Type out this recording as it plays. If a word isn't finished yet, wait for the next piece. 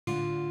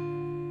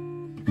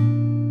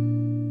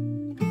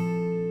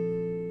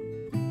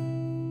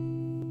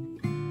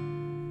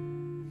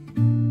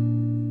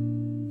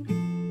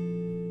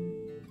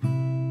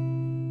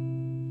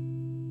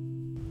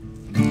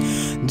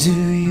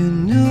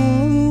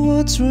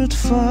what's worth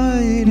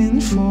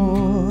fighting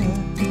for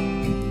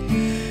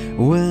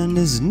when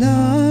it's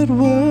not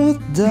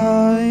worth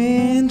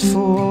dying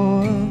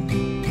for?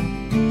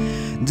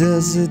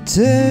 Does it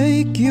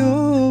take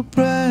your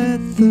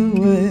breath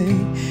away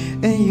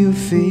and you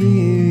feel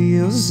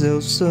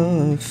yourself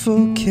suffocating?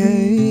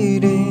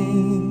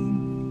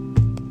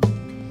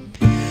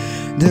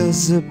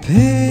 Does the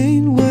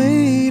pain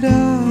wait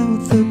out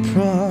the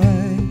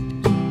pride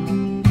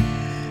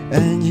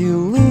and you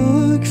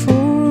look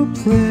for a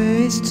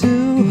place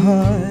to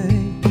hide?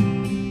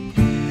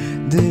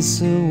 Did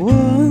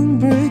someone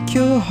break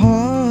your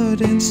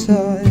heart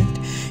inside?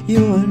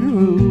 You're in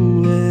ruins.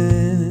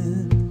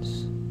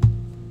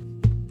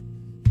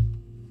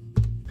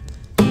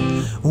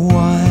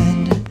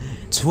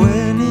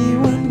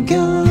 21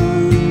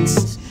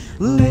 guns,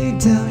 lay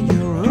down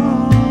your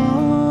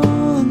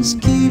arms,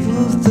 give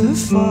up the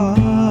fight.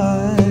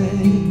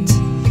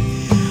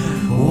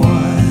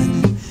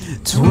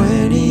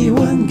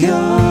 21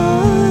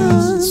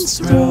 guns,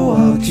 throw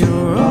out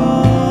your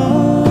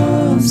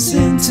arms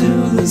into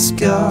the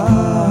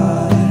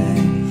sky,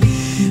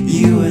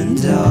 you and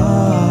I.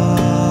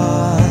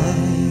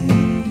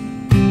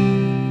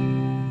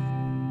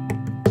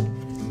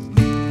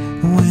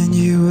 When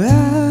you're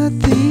at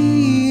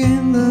the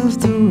end of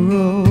the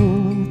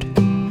road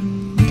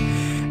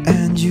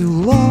and you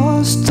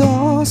lost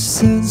all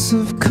sense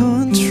of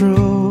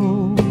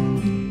control,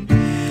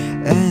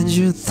 and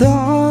your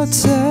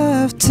thoughts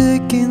have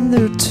taken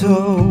their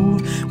toll,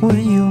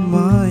 when your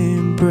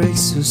mind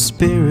breaks the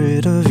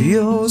spirit of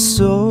your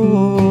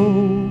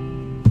soul,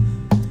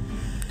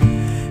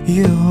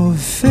 your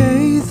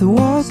faith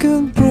walk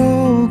on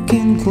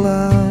broken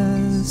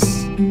glass,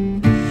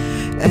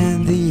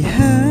 and the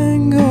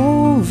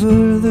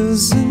hangover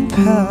doesn't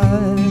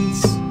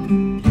pass.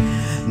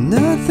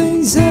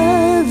 Nothing's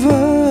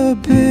ever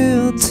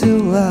built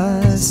to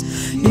last.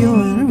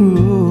 You're in ruins.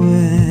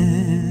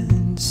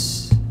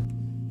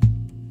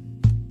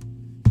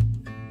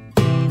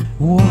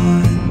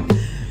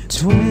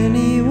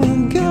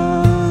 21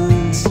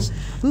 guns,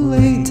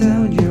 lay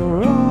down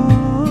your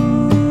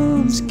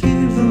arms,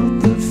 give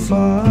up the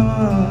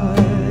fight.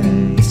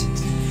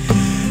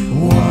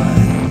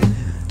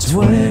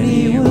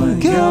 21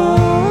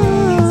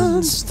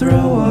 guns,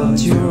 throw out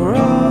your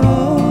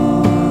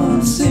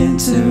arms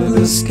into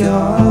the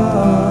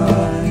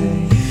sky,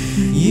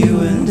 you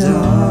and I.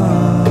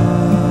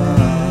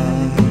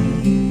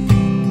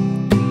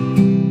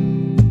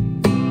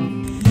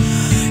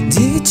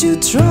 Did you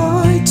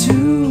try to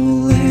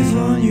live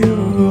on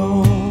your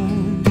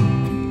own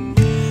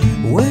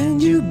when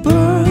you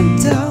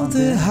burned down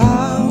the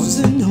house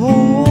and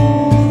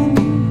home?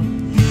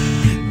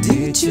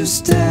 Did you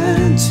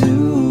stand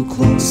too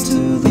close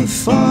to the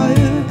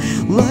fire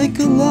like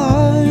a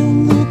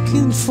lion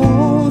looking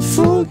for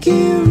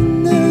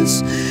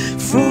forgiveness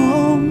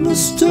from a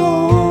stone?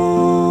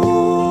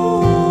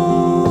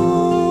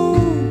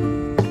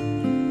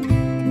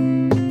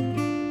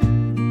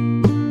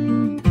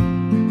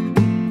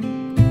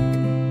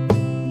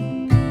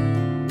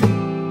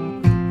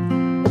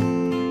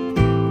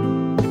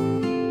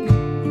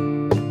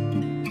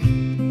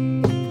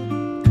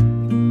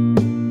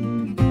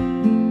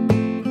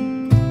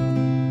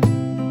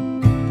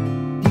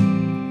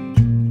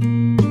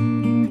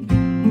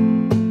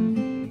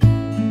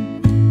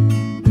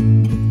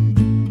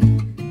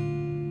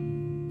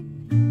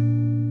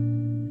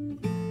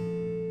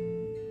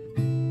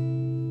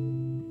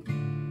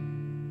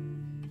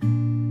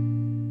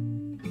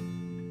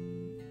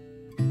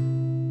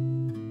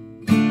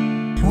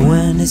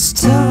 When it's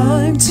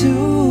time to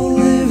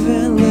live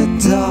and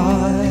let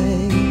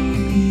die,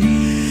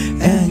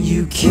 and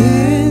you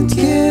can't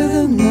get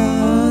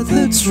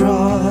another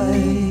try,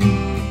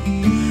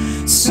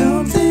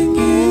 something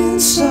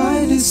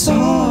inside his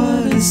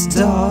heart has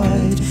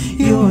died.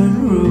 You're